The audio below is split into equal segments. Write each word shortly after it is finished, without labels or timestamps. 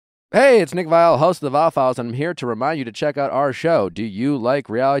Hey, it's Nick Vile, host of the Vile Files, and I'm here to remind you to check out our show. Do you like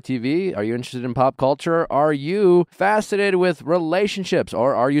reality TV? Are you interested in pop culture? Are you fascinated with relationships?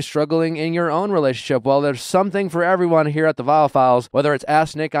 Or are you struggling in your own relationship? Well, there's something for everyone here at the Vile Files. Whether it's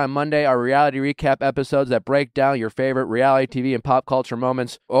Ask Nick on Monday, our reality recap episodes that break down your favorite reality TV and pop culture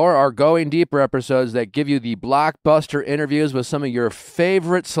moments, or our Going Deeper episodes that give you the blockbuster interviews with some of your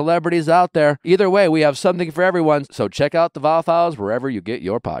favorite celebrities out there. Either way, we have something for everyone, so check out the Vile Files wherever you get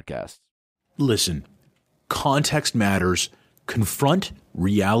your podcast. Listen, context matters. Confront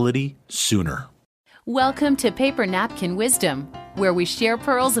reality sooner. Welcome to Paper Napkin Wisdom, where we share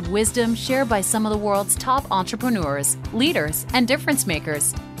pearls of wisdom shared by some of the world's top entrepreneurs, leaders, and difference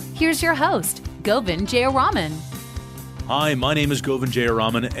makers. Here's your host, Govind Jayaraman. Hi, my name is Govind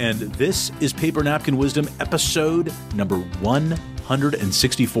Jayaraman, and this is Paper Napkin Wisdom, episode number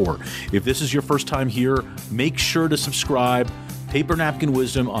 164. If this is your first time here, make sure to subscribe. Paper Napkin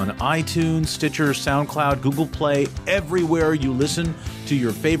Wisdom on iTunes, Stitcher, SoundCloud, Google Play, everywhere you listen to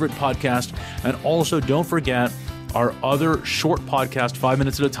your favorite podcast. And also, don't forget our other short podcast, 5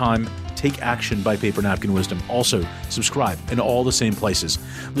 minutes at a time, Take Action by Paper Napkin Wisdom. Also, subscribe in all the same places.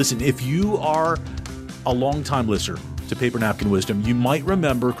 Listen, if you are a longtime listener to Paper Napkin Wisdom, you might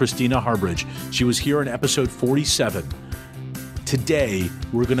remember Christina Harbridge. She was here in episode 47. Today,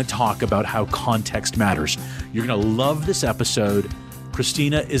 we're going to talk about how context matters. You're going to love this episode.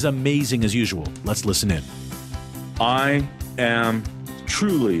 Christina is amazing as usual. Let's listen in. I am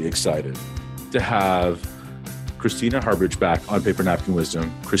truly excited to have Christina Harbridge back on Paper Napkin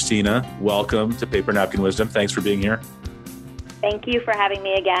Wisdom. Christina, welcome to Paper Napkin Wisdom. Thanks for being here. Thank you for having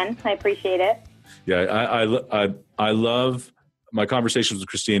me again. I appreciate it. Yeah, I love my conversations with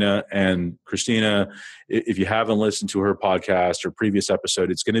Christina. And Christina, if you haven't listened to her podcast or previous episode,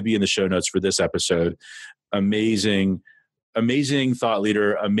 it's going to be in the show notes for this episode. Amazing thought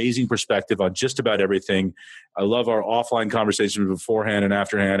leader, amazing perspective on just about everything. I love our offline conversations beforehand and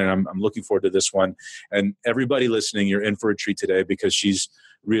afterhand, and I'm looking forward to this one. And everybody listening, you're in for a treat today because she's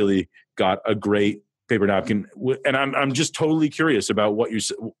really got a great paper napkin, and I'm just totally curious about what you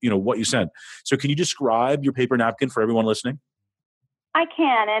sent. So, can you describe your paper napkin for everyone listening? I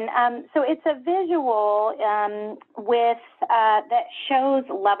can, and so it's a visual with that shows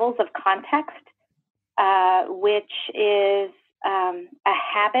levels of context, which is a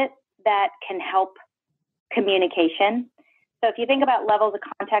habit that can help communication. So if you think about levels of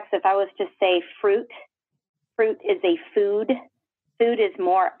context, if I was to say fruit is a food. Food is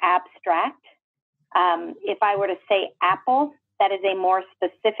more abstract. If I were to say apple, that is a more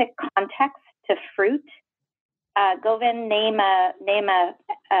specific context to fruit. Govind, name a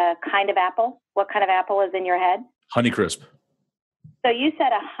kind of apple. What kind of apple is in your head? Honeycrisp. So you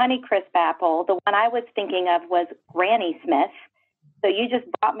said a Honeycrisp apple. The one I was thinking of was Granny Smith. So you just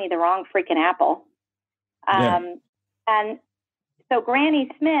brought me the wrong freaking apple. And so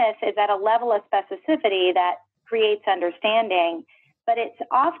Granny Smith is at a level of specificity that creates understanding, but it's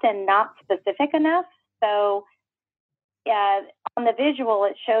often not specific enough. So on the visual,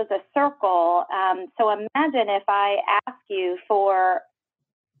 it shows a circle. So imagine if I ask you for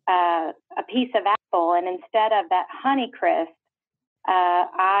a piece of apple, and instead of that Honeycrisp,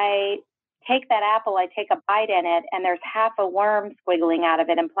 I take that apple, I take a bite in it, and there's half a worm squiggling out of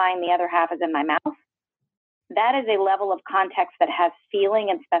it, implying the other half is in my mouth. That is a level of context that has feeling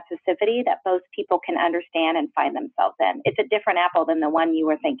and specificity that most people can understand and find themselves in. It's a different apple than the one you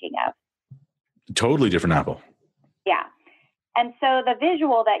were thinking of. Totally different apple. Yeah. And so the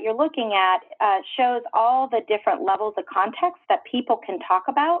visual that you're looking at shows all the different levels of context that people can talk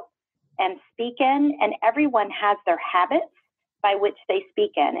about and speak in, and everyone has their habits by which they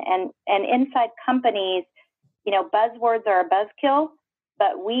speak in. And inside companies, buzzwords are a buzzkill,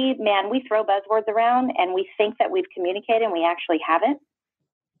 but we throw buzzwords around and we think that we've communicated and we actually haven't.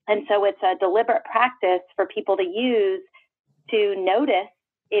 And so it's a deliberate practice for people to use to notice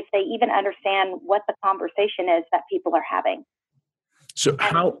if they even understand what the conversation is that people are having. So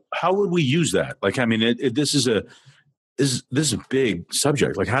how would we use that? Like, I mean, this is a big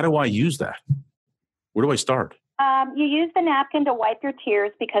subject. Like, how do I use that? Where do I start? You use the napkin to wipe your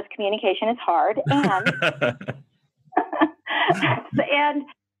tears because communication is hard. And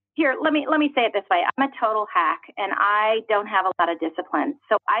here, let me say it this way. I'm a total hack and I don't have a lot of discipline.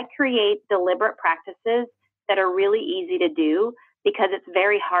 So I create deliberate practices that are really easy to do because it's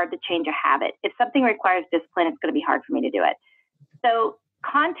very hard to change a habit. If something requires discipline, it's going to be hard for me to do it. So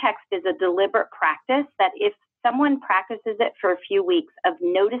context is a deliberate practice that if someone practices it for a few weeks of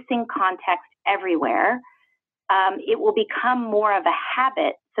noticing context everywhere, it will become more of a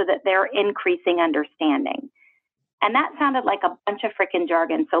habit so that they're increasing understanding. And that sounded like a bunch of freaking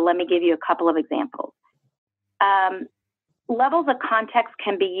jargon. So let me give you a couple of examples. Levels of context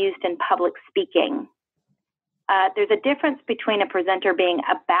can be used in public speaking. There's a difference between a presenter being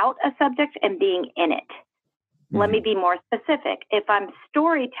about a subject and being in it. Let me be more specific. If I'm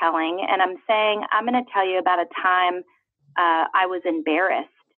storytelling and I'm saying, I'm going to tell you about a time I was embarrassed,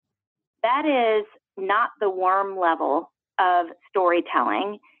 that is not the warm level of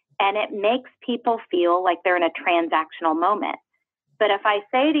storytelling, and it makes people feel like they're in a transactional moment. But if I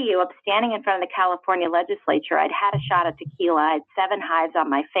say to you, I'm standing in front of the California legislature, I'd had a shot of tequila, I had 7 hives on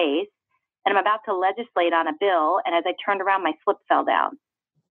my face, and I'm about to legislate on a bill, and as I turned around, my slip fell down.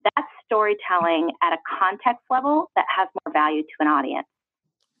 That's storytelling at a context level that has more value to an audience.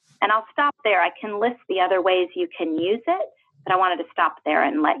 And I'll stop there. I can list the other ways you can use it, but I wanted to stop there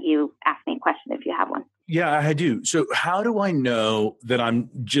and let you ask me a question if you have one. Yeah, I do. So how do I know that I'm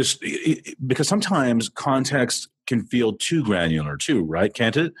just, because sometimes context can feel too granular too, right?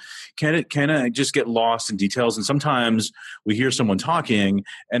 Can it just get lost in details? And sometimes we hear someone talking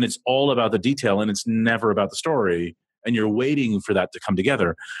and it's all about the detail and it's never about the story, and you're waiting for that to come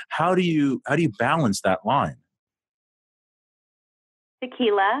together. How do you balance that line?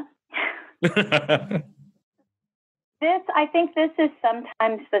 Tequila. I think this is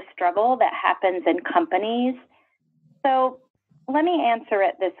sometimes the struggle that happens in companies. So let me answer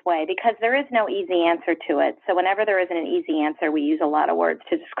it this way, because there is no easy answer to it. So whenever there isn't an easy answer, we use a lot of words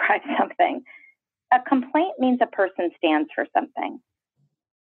to describe something. A complaint means a person stands for something.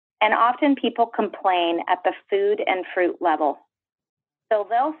 And often people complain at the food and fruit level. So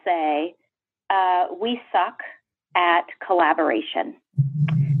they'll say, we suck at collaboration.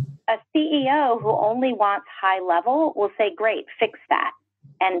 A CEO who only wants high level will say, great, fix that,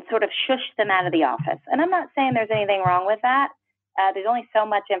 and sort of shush them out of the office. And I'm not saying there's anything wrong with that. There's only so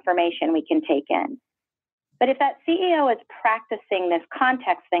much information we can take in. But if that CEO is practicing this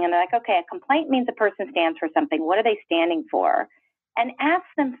context thing and they're like, okay, a complaint means a person stands for something. What are they standing for? And ask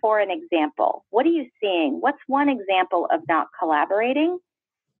them for an example. What are you seeing? What's one example of not collaborating?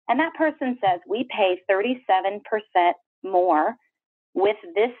 And that person says, we pay 37% more with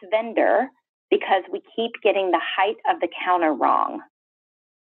this vendor because we keep getting the height of the counter wrong.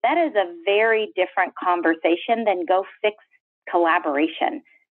 That is a very different conversation than go fix collaboration.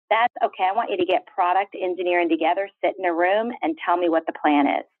 That's okay. I want you to get product engineering together, sit in a room and tell me what the plan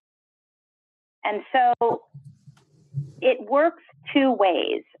is. And so it works 2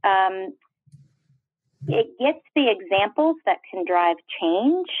 ways. It gets the examples that can drive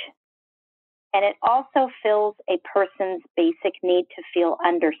change, and it also fills a person's basic need to feel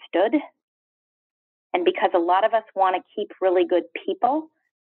understood. And because a lot of us want to keep really good people,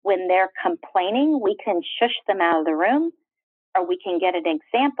 when they're complaining, we can shush them out of the room, or we can get an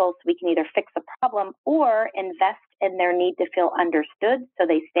example so we can either fix a problem or invest in their need to feel understood so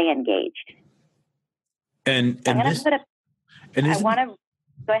they stay engaged.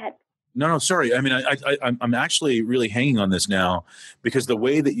 Go ahead. No, sorry. I mean, I'm actually really hanging on this now, because the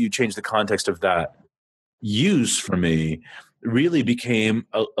way that you changed the context of that use for me really became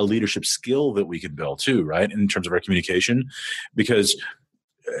a leadership skill that we could build too, right? In terms of our communication, because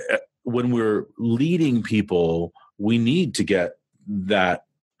when we're leading people, we need to get that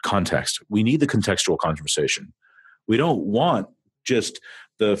context. We need the contextual conversation. We don't want just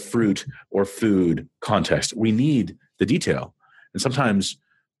the fruit or food context. We need the detail. And sometimes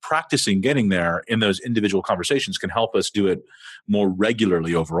practicing getting there in those individual conversations can help us do it more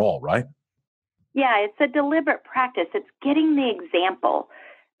regularly overall, right? Yeah, it's a deliberate practice. It's getting the example,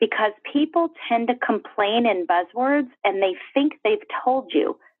 because people tend to complain in buzzwords and they think they've told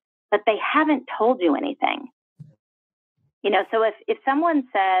you, but they haven't told you anything. So if someone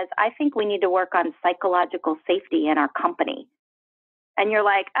says, I think we need to work on psychological safety in our company, and you're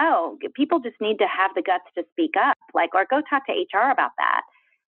like, oh, people just need to have the guts to speak up, or go talk to HR about that.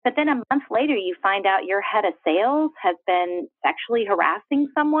 But then a month later, you find out your head of sales has been sexually harassing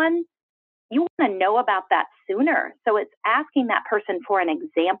someone. You want to know about that sooner. So it's asking that person for an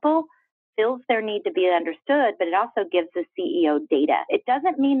example, fills their need to be understood, but it also gives the CEO data. It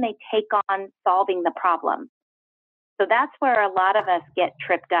doesn't mean they take on solving the problem. So that's where a lot of us get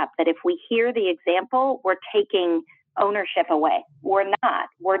tripped up, that if we hear the example, we're taking ownership away. We're not.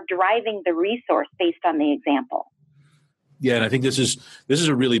 We're driving the resource based on the example. Yeah, and I think this is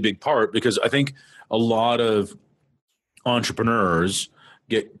a really big part, because I think a lot of entrepreneurs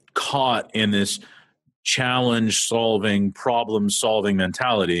get caught in this challenge-solving, problem-solving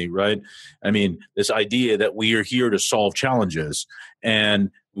mentality, right? I mean, this idea that we are here to solve challenges,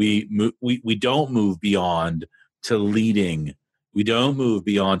 and we don't move beyond to leading We don't move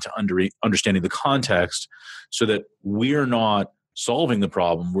beyond to understanding the context so that we're not solving the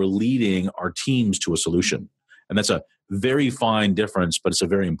problem. We're leading our teams to a solution. And that's a very fine difference, but it's a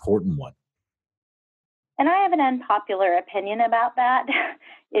very important one. And I have an unpopular opinion about that,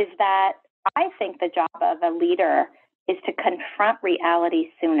 is that I think the job of a leader is to confront reality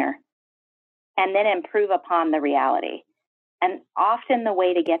sooner and then improve upon the reality. And often the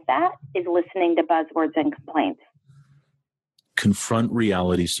way to get that is listening to buzzwords and complaints. Confront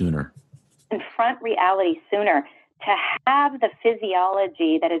reality sooner. Confront reality sooner. To have the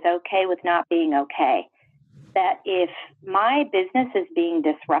physiology that is okay with not being okay. That if my business is being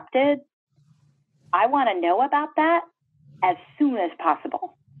disrupted, I want to know about that as soon as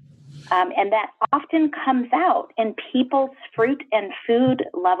possible. And that often comes out in people's fruit and food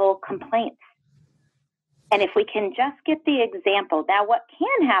level complaints. And if we can just get the example, now what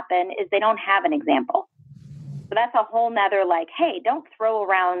can happen is they don't have an example. So that's a whole nother hey, don't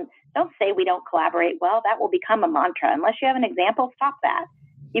say we don't collaborate well. That will become a mantra. Unless you have an example, stop that.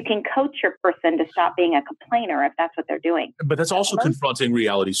 You can coach your person to stop being a complainer if that's what they're doing. But that's also confronting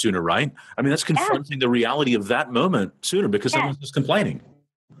reality sooner, right? I mean, that's confronting the reality of that moment sooner because someone's just complaining.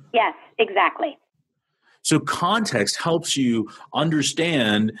 Yes, exactly. So context helps you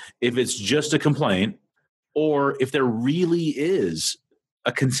understand if it's just a complaint or if there really is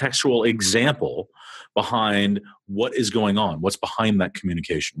a contextual example behind what is going on, what's behind that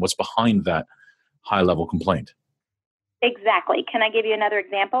communication, what's behind that high-level complaint. Exactly. Can I give you another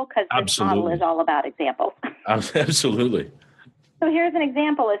example? Because this model is all about examples. Absolutely. So here's an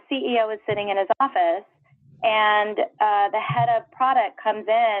example. A CEO is sitting in his office, and the head of product comes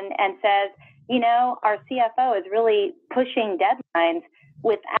in and says, our CFO is really pushing deadlines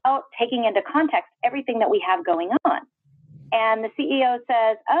without taking into context everything that we have going on. And the CEO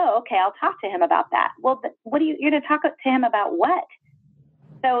says, oh, okay, I'll talk to him about that. Well, you're going to talk to him about what?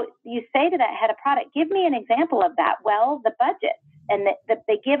 So you say to that head of product, give me an example of that. Well, the budget. And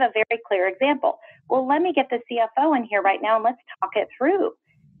they give a very clear example. Well, let me get the CFO in here right now and let's talk it through.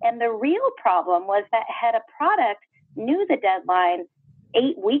 And the real problem was that head of product knew the deadline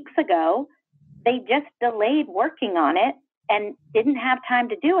 8 weeks ago. They just delayed working on it and didn't have time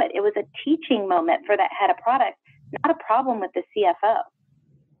to do it. It was a teaching moment for that head of product, not a problem with the CFO.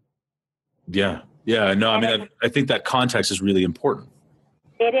 Yeah. No, I think that context is really important.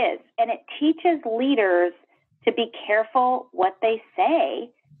 It is. And it teaches leaders to be careful what they say,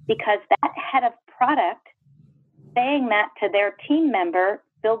 because that head of product saying that to their team member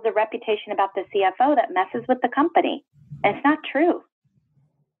builds a reputation about the CFO that messes with the company. And it's not true.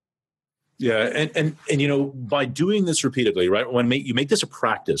 Yeah, and by doing this repeatedly, right? When you make this a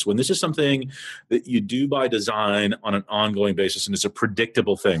practice, when this is something that you do by design on an ongoing basis, and it's a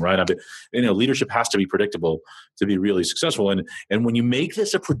predictable thing, right? Leadership has to be predictable to be really successful. And when you make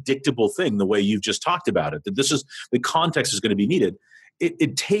this a predictable thing, the way you've just talked about it, that this is the context is going to be needed,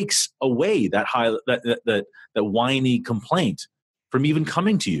 it takes away that whiny complaint from even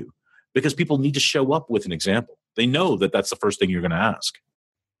coming to you, because people need to show up with an example. They know that that's the first thing you're going to ask.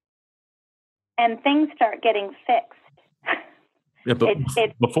 And things start getting fixed. Yeah, but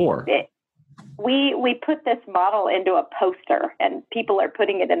before. We put this model into a poster, and people are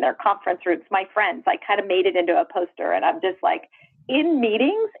putting it in their conference rooms. My friends, I kind of made it into a poster, and I'm just like, in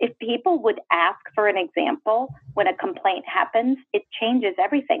meetings, if people would ask for an example when a complaint happens, it changes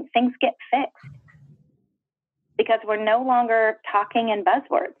everything. Things get fixed because we're no longer talking in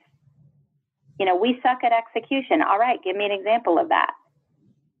buzzwords. We suck at execution. All right, give me an example of that.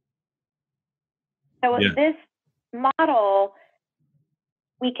 So This model,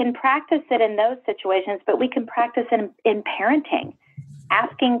 we can practice it in those situations, but we can practice it in parenting,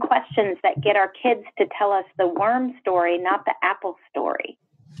 asking questions that get our kids to tell us the worm story, not the apple story.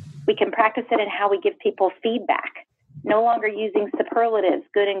 We can practice it in how we give people feedback, no longer using superlatives,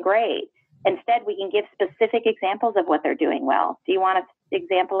 good and great. Instead, we can give specific examples of what they're doing well. Do you want an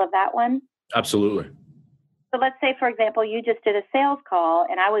example of that one? Absolutely. So let's say, for example, you just did a sales call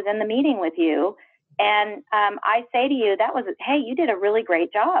and I was in the meeting with you. And I say to you, hey, you did a really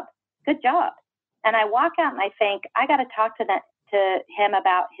great job. Good job. And I walk out and I think, I got to talk to him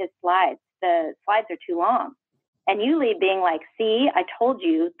about his slides. The slides are too long. And you leave being like, see, I told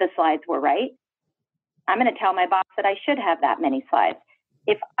you the slides were right. I'm going to tell my boss that I should have that many slides.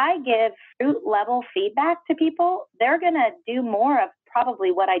 If I give fruit level feedback to people, they're going to do more of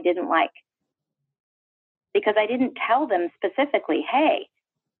probably what I didn't like. Because I didn't tell them specifically, hey,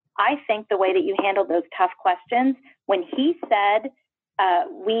 I think the way that you handled those tough questions, when he said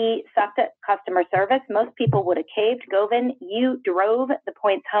we sucked at customer service, most people would have caved. Govind, you drove the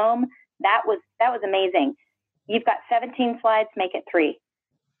points home. That was amazing. You've got 17 slides, make it 3.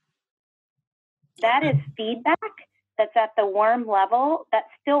 That is feedback that's at the worm level that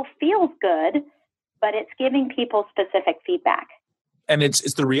still feels good, but it's giving people specific feedback. And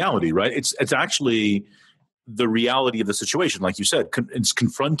it's the reality, right? It's actually the reality of the situation. Like you said, it's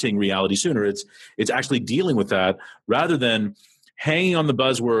confronting reality sooner. It's actually dealing with that rather than hanging on the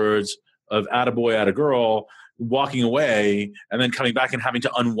buzzwords of attaboy, attagirl, walking away and then coming back and having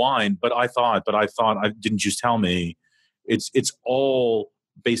to unwind. But I thought, I didn't just tell me. It's all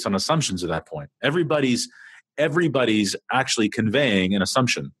based on assumptions at that point. Everybody's actually conveying an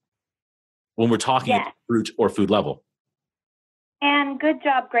assumption when we're talking at fruit or food level. And good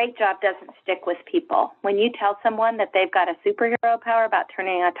job, great job doesn't stick with people. When you tell someone that they've got a superhero power about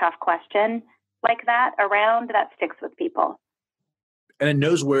turning a tough question like that around, that sticks with people. And it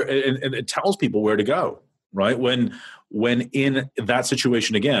knows where, and it tells people where to go, right? When in that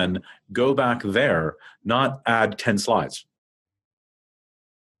situation again, go back there, not add 10 slides.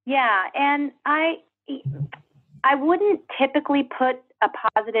 Yeah, and I wouldn't typically put a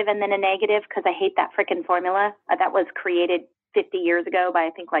positive and then a negative because I hate that freaking formula that was created 50 years ago by, I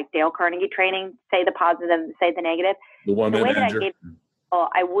think, like Dale Carnegie training, say the positive, say the negative. The one-man way manager. That I gave people,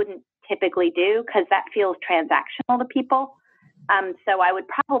 I wouldn't typically do because that feels transactional to people. So I would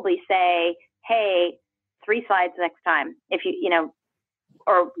probably say, hey, 3 slides next time. If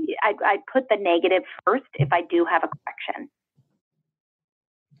or I'd put the negative first if I do have a correction.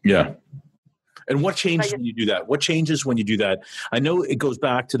 Yeah. And what changes when you do that? What changes when you do that? I know it goes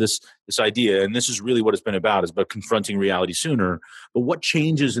back to this idea, and this is really what it's been about, is about confronting reality sooner. But what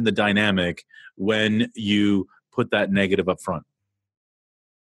changes in the dynamic when you put that negative up front?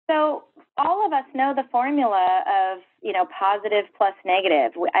 So all of us know the formula of, positive plus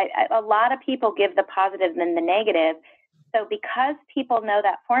negative. A lot of people give the positive and the negative. So because people know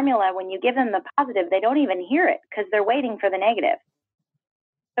that formula, when you give them the positive, they don't even hear it because they're waiting for the negative.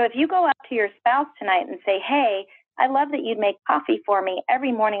 So if you go up to your spouse tonight and say, hey, I love that you'd make coffee for me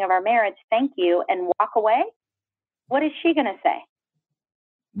every morning of our marriage, thank you, and walk away, what is she going to say?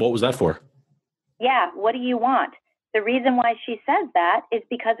 What was that for? Yeah, what do you want? The reason why she says that is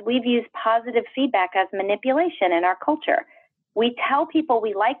because we've used positive feedback as manipulation in our culture. We tell people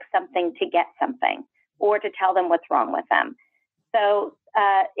we like something to get something or to tell them what's wrong with them. So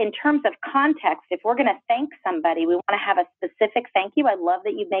in terms of context, if we're going to thank somebody, we want to have a specific thank you. I love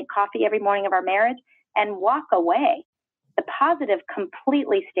that you make coffee every morning of our marriage, and walk away. The positive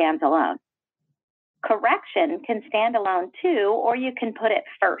completely stands alone. Correction can stand alone too, or you can put it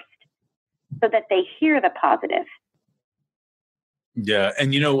first so that they hear the positive. Yeah.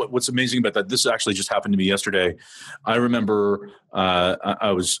 And you know what's amazing about that? This actually just happened to me yesterday. I remember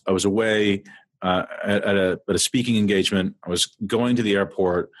I was away at a speaking engagement. I was going to the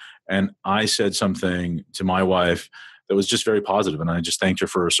airport and I said something to my wife that was just very positive, and I just thanked her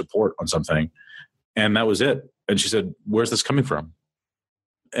for her support on something. And that was it. And she said, where's this coming from?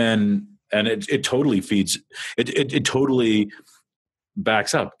 And it totally feeds, it totally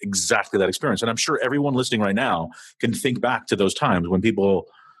backs up exactly that experience. And I'm sure everyone listening right now can think back to those times when people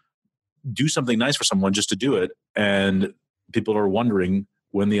do something nice for someone just to do it, and people are wondering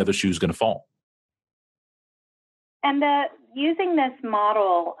when the other shoe is going to fall. And using this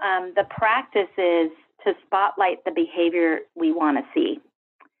model, the practice is to spotlight the behavior we want to see.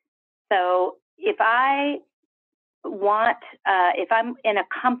 So if I'm in a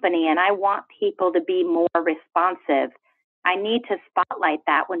company and I want people to be more responsive, I need to spotlight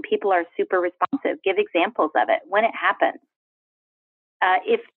that when people are super responsive. Give examples of it when it happens.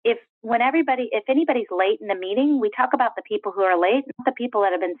 If anybody's late in the meeting, we talk about the people who are late, not the people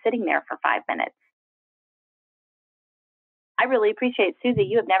that have been sitting there for 5 minutes. I really appreciate, Susie,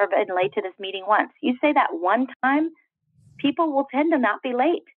 you have never been late to this meeting once. You say that one time, people will tend to not be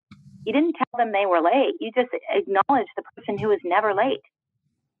late. You didn't tell them they were late. You just acknowledge the person who is never late.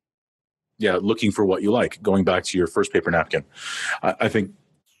 Yeah, looking for what you like. Going back to your first paper napkin, I think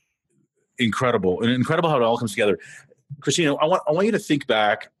incredible how it all comes together. Christina, I want you to think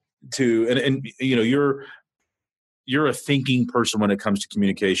back to, and you're a thinking person when it comes to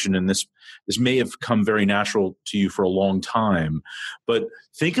communication, and this may have come very natural to you for a long time. But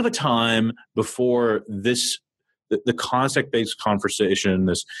think of a time before this, the context-based conversation,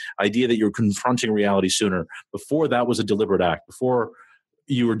 this idea that you're confronting reality sooner, before that was a deliberate act, before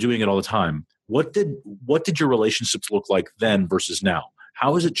you were doing it all the time. What did your relationships look like then versus now?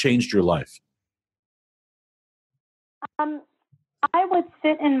 How has it changed your life? I would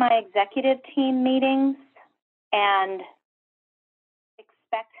sit in my executive team meetings and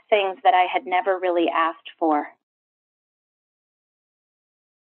expect things that I had never really asked for.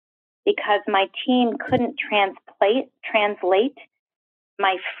 because my team couldn't translate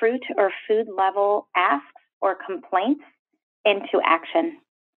my fruit or food level asks or complaints into action.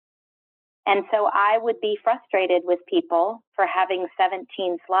 And so I would be frustrated with people for having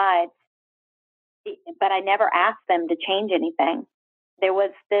 17 slides, but I never asked them to change anything. There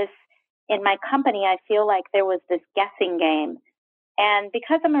was this, in my company, I feel like there was this guessing game. And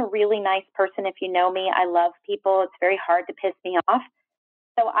because I'm a really nice person, if you know me, I love people. It's very hard to piss me off.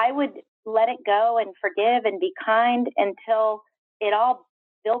 So I would let it go and forgive and be kind until it all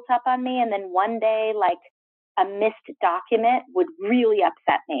built up on me. And then one day, like a missed document would really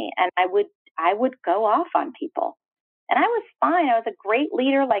upset me. And I would go off on people. And I was fine. I was a great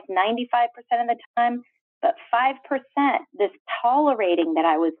leader, like 95% of the time, but 5%, this tolerating that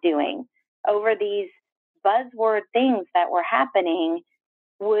I was doing over these buzzword things that were happening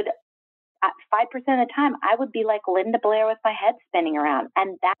would, at 5% of the time, I would be like Linda Blair with my head spinning around.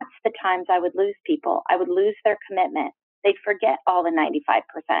 And that's the times I would lose people. I would lose their commitment. They'd forget all the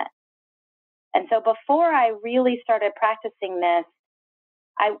 95%. And so before I really started practicing this,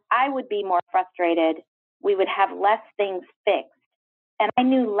 I would be more frustrated. We would have less things fixed. And I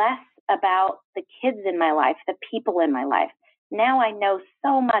knew less about the kids in my life, the people in my life. Now I know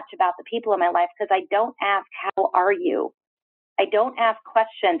so much about the people in my life because I don't ask, how are you? I don't ask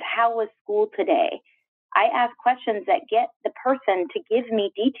questions, how was school today? I ask questions that get the person to give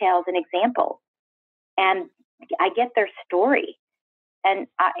me details and examples. And I get their story. And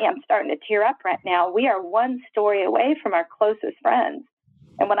I am starting to tear up right now. We are one story away from our closest friends.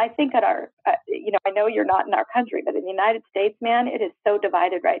 And when I think at our, I know you're not in our country, but in the United States, man, it is so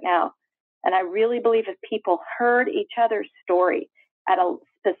divided right now. And I really believe if people heard each other's story at a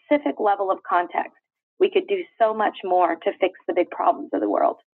specific level of context, we could do so much more to fix the big problems of the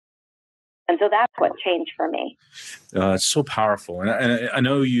world. And so that's what changed for me. It's so powerful. And I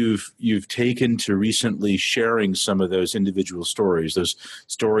know you've taken to recently sharing some of those individual stories, those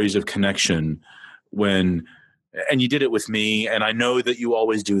stories of connection and you did it with me. And I know that you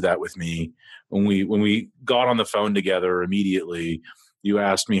always do that with me. When we got on the phone together immediately, you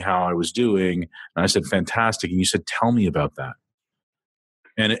asked me how I was doing. And I said, fantastic. And you said, tell me about that.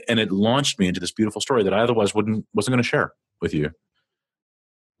 And it launched me into this beautiful story that I otherwise wasn't going to share with you.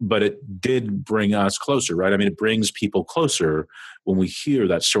 But it did bring us closer, right? I mean, it brings people closer when we hear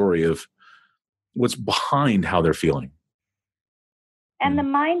that story of what's behind how they're feeling. And the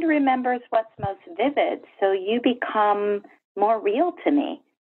mind remembers what's most vivid, so you become more real to me.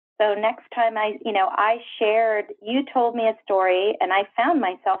 So next time I shared, you told me a story, and I found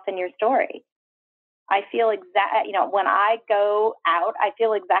myself in your story. I feel when I go out, I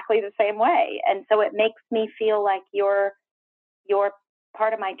feel exactly the same way. And so it makes me feel like you're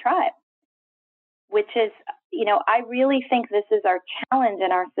part of my tribe, which is, I really think this is our challenge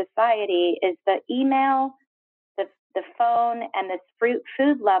in our society is the email, the phone, and this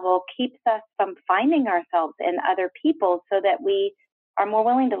food level keeps us from finding ourselves in other people so that we are more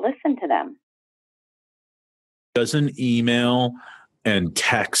willing to listen to them. Doesn't email and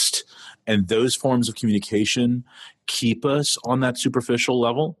text and those forms of communication keep us on that superficial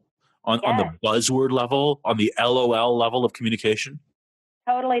level, on the buzzword level, on the LOL level of communication?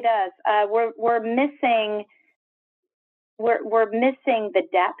 Totally does. We're missing the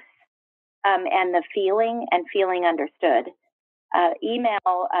depth and the feeling understood.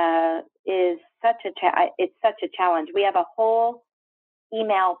 Email is such a challenge. We have a whole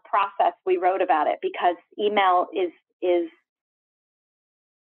email process. We wrote about it because email is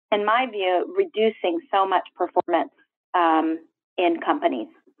in my view reducing so much performance in companies,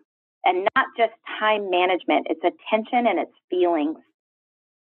 and not just time management. It's attention and it's feelings.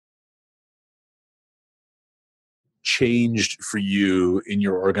 Changed for you in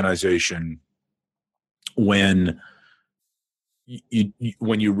your organization when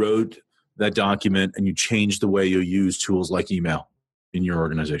you wrote that document and you changed the way you use tools like email in your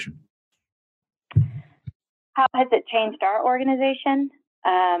organization? How has it changed our organization?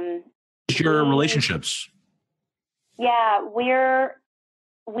 Your relationships. Yeah,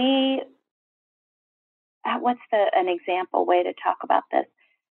 what's an example way to talk about this?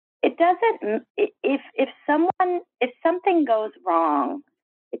 It doesn't, if something goes wrong,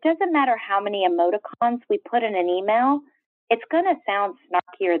 it doesn't matter how many emoticons we put in an email, it's going to sound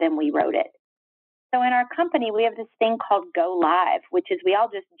snarkier than we wrote it. So in our company, we have this thing called Go Live, which is we all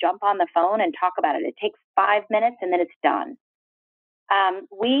just jump on the phone and talk about it. It takes 5 minutes and then it's done.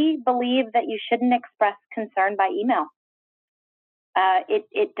 We believe that you shouldn't express concern by email.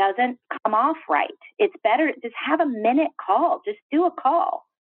 It doesn't come off right. It's better to just have a minute call. Just do a call.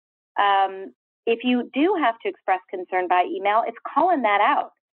 If you do have to express concern by email, it's calling that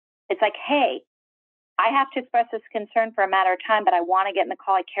out. It's like, hey, I have to express this concern for a matter of time, but I want to get in the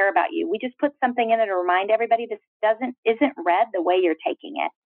call. I care about you. We just put something in it to remind everybody this isn't read the way you're taking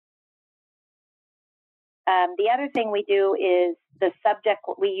it. The other thing we do is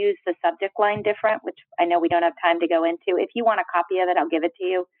we use the subject line different, which I know we don't have time to go into. If you want a copy of it, I'll give it to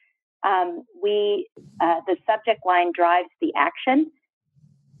you. The subject line drives the action.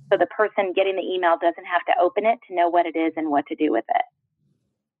 So the person getting the email doesn't have to open it to know what it is and what to do with it.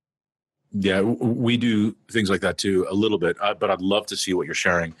 Yeah, we do things like that too, a little bit, but I'd love to see what you're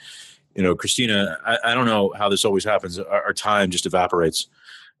sharing. Christina, I don't know how this always happens. Our time just evaporates.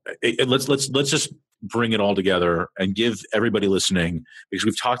 Let's just bring it all together and give everybody listening, because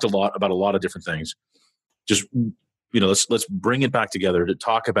we've talked about a lot of different things. Just, let's bring it back together to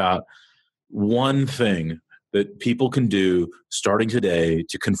talk about one thing that people can do starting today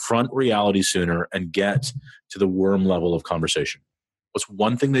to confront reality sooner and get to the worm level of conversation. What's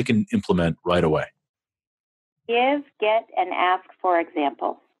one thing they can implement right away? Give, get, and ask for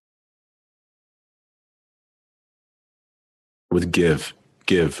examples. With give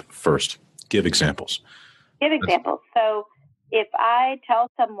first. Give examples. Give examples. So if I tell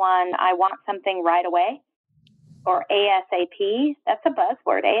someone I want something right away, or ASAP, that's a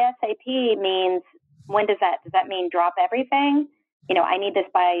buzzword. ASAP means, does that mean drop everything? I need this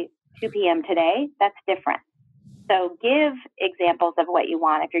by 2 p.m. today. That's different. So give examples of what you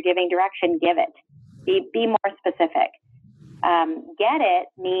want. If you're giving direction, give it. Be more specific. Get it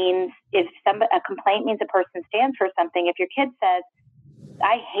means a complaint means a person stands for something. If your kid says,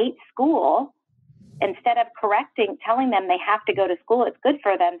 I hate school, instead of telling them they have to go to school, it's good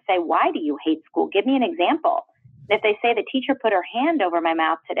for them. Say, why do you hate school? Give me an example. If they say the teacher put her hand over my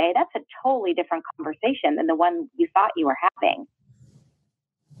mouth today, that's a totally different conversation than the one you thought you were having.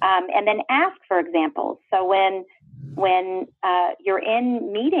 And then ask for examples. So when you're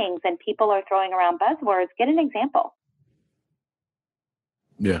in meetings and people are throwing around buzzwords, get an example.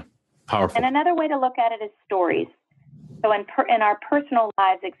 Yeah, powerful. And another way to look at it is stories. So in our personal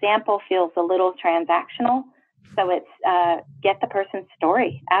lives, example feels a little transactional. So it's get the person's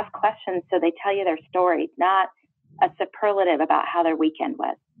story. Ask questions so they tell you their story, not a superlative about how their weekend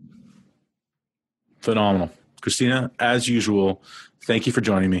was. Phenomenal. Christina, as usual, thank you for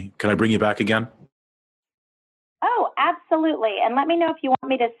joining me. Can I bring you back again? Oh, absolutely. And let me know if you want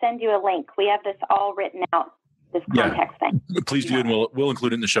me to send you a link. We have this all written out, this context thing. Please do, and we'll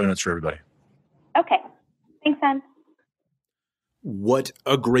include it in the show notes for everybody. Okay. Thanks, Ann. What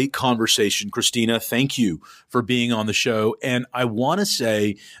a great conversation, Christina. Thank you for being on the show. And I want to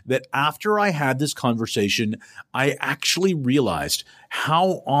say that after I had this conversation, I actually realized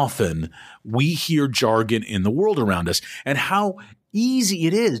how often we hear jargon in the world around us and how easy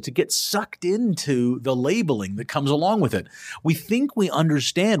it is to get sucked into the labeling that comes along with it. We think we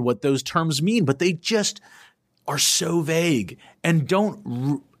understand what those terms mean, but they just are so vague and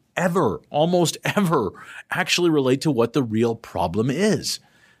don't almost ever actually relate to what the real problem is,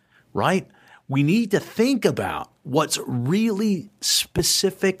 right? We need to think about what's really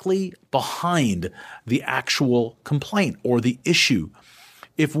specifically behind the actual complaint or the issue.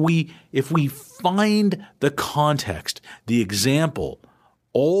 If we find the context, the example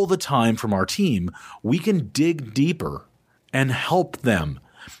all the time from our team, we can dig deeper and help them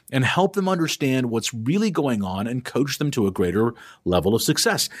understand what's really going on and coach them to a greater level of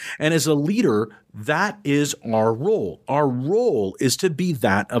success. And as a leader, that is our role. Our role is to be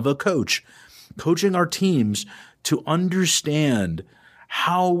that of a coach, coaching our teams to understand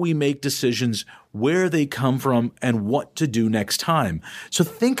how we make decisions, where they come from, and what to do next time. So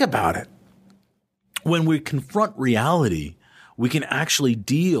think about it. When we confront reality, we can actually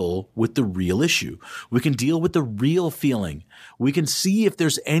deal with the real issue. We can deal with the real feeling. We can see if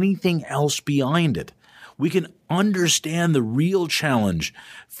there's anything else behind it. We can understand the real challenge,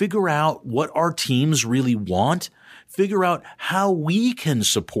 figure out what our teams really want, figure out how we can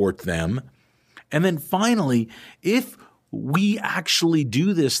support them. And then finally, if we actually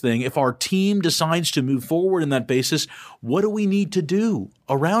do this thing, if our team decides to move forward in that basis, what do we need to do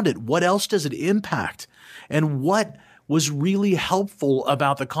around it? What else does it impact? And what was really helpful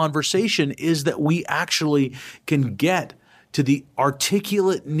about the conversation is that we actually can get to the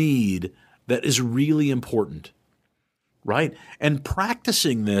articulate need that is really important, right? And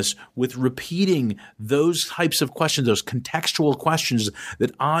practicing this with repeating those types of questions, those contextual questions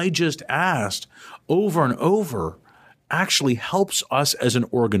that I just asked over and over, actually helps us as an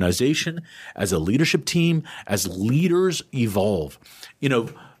organization, as a leadership team, as leaders evolve.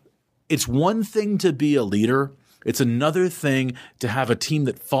 It's one thing to be a leader. It's another thing to have a team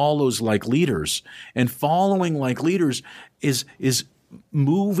that follows like leaders. And following like leaders is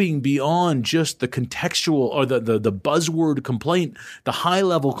moving beyond just the contextual or the buzzword complaint, the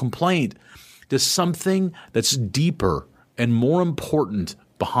high-level complaint, to something that's deeper and more important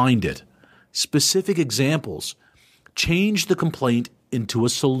behind it. Specific examples. Change the complaint into a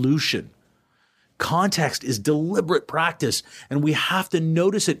solution. Context is deliberate practice, and we have to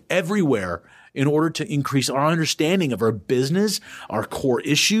notice it everywhere in order to increase our understanding of our business, our core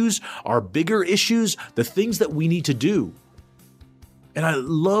issues, our bigger issues, the things that we need to do. And I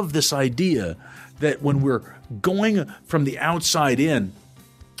love this idea that when we're going from the outside in,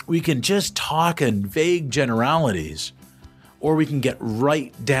 we can just talk in vague generalities, or we can get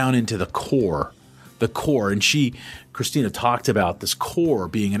right down into the core. And Christina talked about this core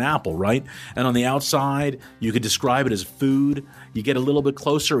being an apple, right? And on the outside, you could describe it as food. You get a little bit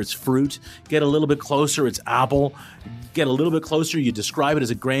closer, it's fruit. Get a little bit closer, it's apple. Get a little bit closer, you describe it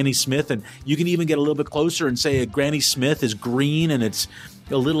as a Granny Smith. And you can even get a little bit closer and say a Granny Smith is green and it's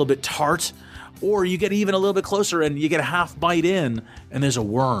a little bit tart. Or you get even a little bit closer and you get a half bite in and there's a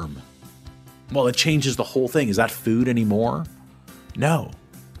worm. Well, it changes the whole thing. Is that food anymore? No,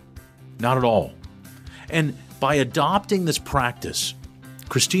 not at all. And by adopting this practice,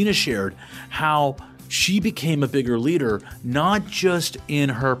 Christina shared how she became a bigger leader, not just in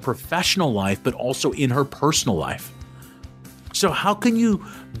her professional life, but also in her personal life. So how can you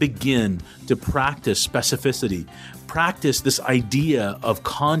begin to practice specificity, practice this idea of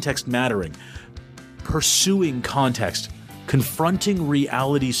context mattering, pursuing context, confronting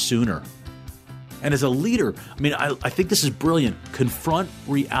reality sooner? And as a leader, I think this is brilliant. Confront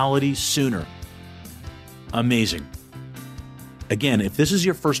reality sooner. Amazing. Again, if this is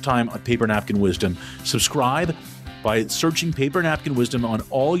your first time on Paper Napkin Wisdom, subscribe by searching Paper Napkin Wisdom on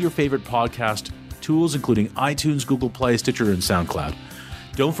all your favorite podcast tools, including iTunes, Google Play, Stitcher, and SoundCloud.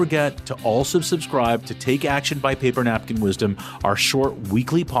 Don't forget to also subscribe to Take Action by Paper Napkin Wisdom, our short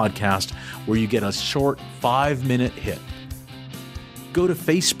weekly podcast where you get a short 5-minute hit. Go to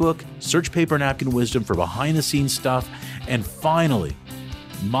Facebook, search Paper Napkin Wisdom for behind-the-scenes stuff. And finally,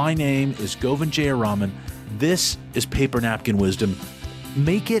 my name is Govind Jayaraman. This is Paper Napkin Wisdom.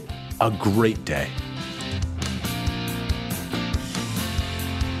 Make it a great day.